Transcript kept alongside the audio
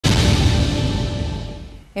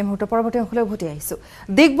এই মুহূৰ্তৰ পৰৱৰ্তী অংশলৈ উভতি আহিছো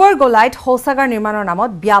দিগবৰ গোলাইত শৌচাগাৰ নিৰ্মাণৰ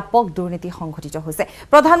নামত ব্যাপক দুৰ্নীতি সংঘটিত হৈছে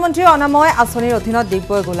প্ৰধানমন্ত্ৰী অনাময় আঁচনিৰ অধীনত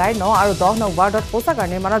দিগবৰ গোলাইৰ 9 আৰু 10 নং ৱাৰ্ডত শৌচাগাৰ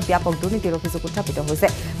নিৰ্মাণত ব্যাপক দুৰ্নীতিৰ অভিযোগ উত্থাপিত হৈছে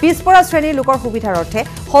পিছপৰা শ্ৰেণীৰ লোকৰ সুবিধাৰ অৰ্থে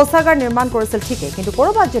শৌচাগাৰ নিৰ্মাণ কৰিছিল ঠিকেই কিন্তু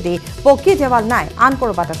কৰবাত যদি পকী দেৱাল নাই আন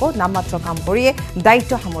কৰবাত আকৌ নামমাত্ৰ কাম কৰিয়ে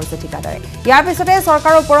দায়িত্ব সামৰিছে ঠিকাদাৰে ইয়াৰ পিছতে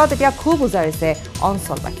চৰকাৰৰ ওপৰত এতিয়া খুব উজাৰিছে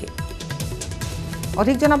অঞ্চলবাসী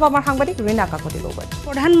অধিক জনাব আমাৰ সাংবাদিক ৰীনা কাকতি গগৈ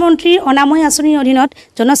প্ৰধানমন্ত্ৰী অনাময় আঁচনিৰ অধীনত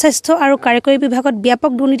জনস্বাস্থ্য আৰু কাৰিকৰী বিভাগত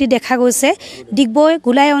ব্যাপক দুৰ্নীতি দেখা গৈছে দিগবৈ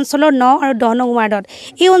গোলাই অঞ্চলৰ 9 আৰু 10 নং ৱাৰ্ডত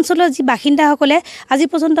এই অঞ্চলৰ যি বাসিন্দাসকলে আজি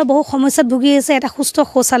পৰ্যন্ত বহু সমস্যাত ভুগি আছে এটা সুস্থ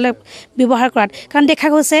শৌচালয় ব্যৱহাৰ কৰাত কাৰণ দেখা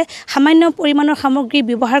গৈছে সামান্য পৰিমাণৰ সামগ্ৰী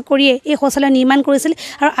ব্যৱহাৰ কৰিয়ে এই শৌচালয় নিৰ্মাণ কৰিছিল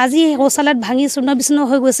আৰু আজি এই শৌচালয়ত ভাঙি চূৰ্ণ বিচূৰ্ণ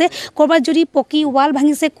হৈ গৈছে কৰবাত যদি পকী ৱাল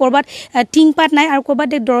ভাঙিছে কৰবাত টিংপাত নাই আৰু কৰবাত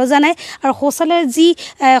দৰজা নাই আৰু শৌচালয়ৰ যি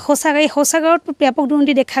শৌচাগাৰত ব্যাপক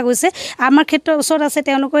দুৰ্নীতি দেখা গৈছে আমাৰ ক্ষেত্ৰৰ ওচৰত আছে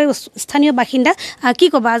তেওঁলোকৰ স্থানীয় বাসিন্দা কি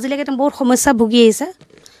ক'বা আজিলৈকে বহুত সমস্যা ভুগি আহিছে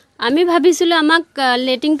আমি ভাবিছিলো আমাক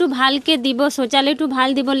লেটিংটো ভালকে দিব শৌচালয়টো ভাল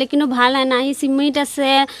দিব লেকিন ভাল নাই সিমেন্ট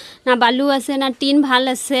আছে না বালু আছে না টিন ভাল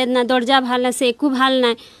আছে না দরজা ভাল আছে একো ভাল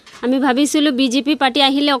নাই আমি ভাবিছিলো বিজেপি পাৰ্টি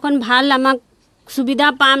আহিলে অকন ভাল আমাক সুবিধা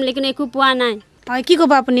পাম লেকিন একো পোৱা নাই কি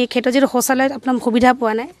ক'বা আপুনি ক্ষেত্ৰত যে শৌচালয়ত আপোনাৰ সুবিধা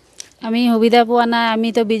পোৱা নাই আমি সুবিধা পোৱা নাই আমি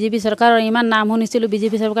তো বিজেপি চৰকাৰৰ ইমান নাম শুনিছিলোঁ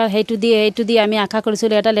বিজেপি চৰকাৰ সেইটো দি আমি আশা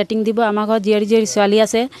কৰিছিলোঁ এটা লেটিং দিব আমাৰ ঘৰত জীয়ৰী ছোৱালী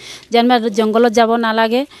আছে যেনিবা জংঘলত যাব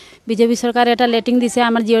নালাগে বিজেপি চৰকাৰে এটা লেটিং দিছে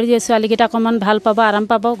আমাৰ জীয়ৰী ছোৱালীকেইটা অকণমান ভাল পাব আৰাম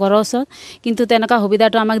পাব ঘৰৰ ওচৰত কিন্তু তেনেকুৱা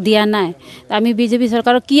সুবিধাটো আমাক দিয়া নাই আমি বিজেপি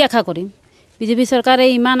চৰকাৰক কি আশা কৰিম বিজেপি চৰকাৰে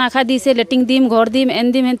ইমান আশা দিছে লেটিং দিম ঘৰ দিম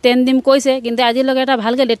তেন দিম কৈছে কিন্তু আজিলৈকে এটা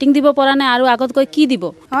ভালকৈ লেটিং দিব পৰা নাই আৰু আগতকৈ কি দিব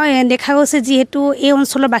হয় দেখা গৈছে যিহেতু এই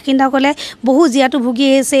অঞ্চলৰ বাসিন্দাসকলে বহু জীয়াটো ভুগি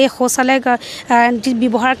আহিছে এই শৌচালয়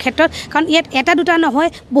ব্যৱহাৰৰ ক্ষেত্ৰত কাৰণ ইয়াত এটা দুটা নহয়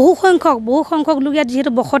বহু সংখ্যক লোক ইয়াত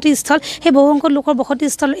যিহেতু বসতিস্থল সেই বহু সংখ্যক লোকৰ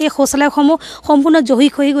বসতিস্থল এই শৌচালয়সমূহ সম্পূৰ্ণ জহি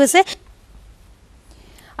খহি গৈছে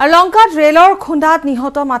লংকাত ৰেলৰ খুন্দাত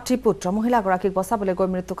নিহত মাতৃপুত্ৰ মহিলাগৰাকীক বচাবলৈ গৈ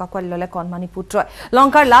মৃত্যু কাকোৱালি ল'লে কণমানি পুত্ৰই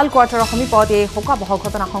লংকাৰ লাল কোৱাৰ্টাৰৰ সমীপত এই শোকাবহ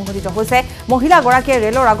ঘটনা সংঘটিত হৈছে মহিলাগৰাকীয়ে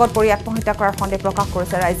ৰেলৰ আগত পৰি আত্মহত্যা কৰাৰ সন্দেহ প্ৰকাশ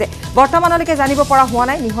কৰিছে ৰাইজে বৰ্তমানলৈকে জানিব পৰা হোৱা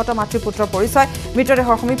নাই নিহত মাতৃপুত্ৰৰ পৰিচয়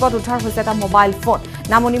মৃতদেহৰ সমীপত উদ্ধাৰ হৈছে এটা মোবাইল ফোন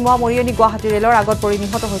নামনিমুৱা মৰিয়নি গুৱাহাটী ৰেলৰ আগত পৰি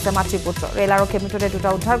নিহত হৈছে মাতৃপুত্ৰ ৰেল আৰক্ষীয়ে মৃতদেহ দুটা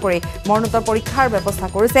উদ্ধাৰ কৰি মৰণোত্তৰ পৰীক্ষাৰ ব্যৱস্থা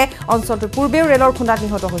কৰিছে অঞ্চলটোৰ পূৰ্বেও ৰেলৰ খুন্দাত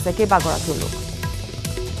নিহত হৈছে কেইবাগৰাকীও লোক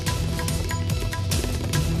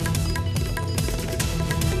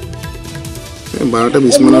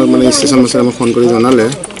 12:20 মানৰ মানে ষ্টেচন মাষ্টাৰে আমাক ফোন কৰি জনালে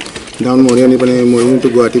ডাউন মৰিয়নি মানে মৰিয়নি টু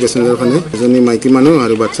গুৱাহাটী পেচেঞ্জাৰখনে এজনী মাইকী মানুহ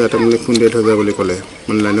আৰু বাচ্চা এটা মানে খুন্দাই থৈ যোৱা বুলি ক'লে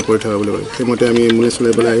মানে লাইনত পৰি থকা বুলি ক'লে সেইমতে আমি এম্বুলেঞ্চ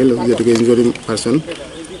চলাই পেলাই আহিলোঁ যিহেতুকে ইনজুৰি পাৰ্চন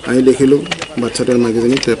আহি দেখিলোঁ বাচ্চাটোৰ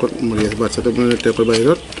মাইকীজনী ট্ৰেকত মৰি আছে বাচ্চাটো মানে ট্ৰেকৰ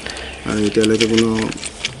বাহিৰত আৰু এতিয়ালৈকে কোনো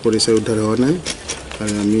পৰিচয় উদ্ধাৰ হোৱা নাই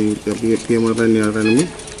আৰু আমি পি এমৰ পৰা নিয়াৰ কাৰণে আমি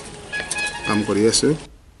কাম কৰি আছোঁ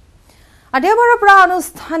দেওবাৰৰ পৰা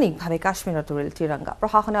আনুষ্ঠানিকভাৱে কাশ্মীৰত উৰিল ত্ৰিৰংগা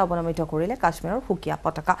প্ৰশাসনে অৱনমিত কৰিলে কাশ্মীৰৰ সুকীয়া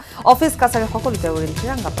পতাকা অফিচ কাছাৰী সকলোতে উৰিল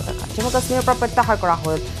ত্ৰিৰংগা পতাকা জম্মু কাশ্মীৰৰ পৰা প্ৰত্যাহাৰ কৰা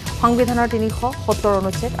হ'ল সংবিধানৰ 370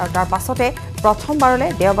 অনুচ্ছেদ আৰু তাৰ পাছতে প্ৰথমবাৰলৈ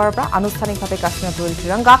দেওবাৰৰ পৰা আনুষ্ঠানিকভাৱে কাশ্মীৰত উৰিল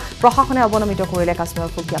ত্ৰিৰংগা প্ৰশাসনে অৱনমিত কৰিলে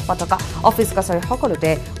কাশ্মীৰৰ সুকীয়া পতাকা অফিচ কাছাৰী সকলোতে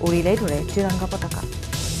উৰিলে ধৰে ত্ৰিৰংগা পতাকা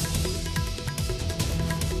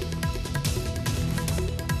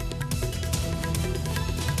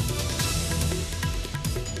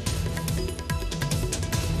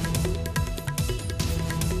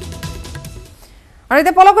আৰু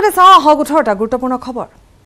এতিয়া পলকতে চাওঁ আহক 18টা গুৰুত্বপূৰ্ণ খবৰ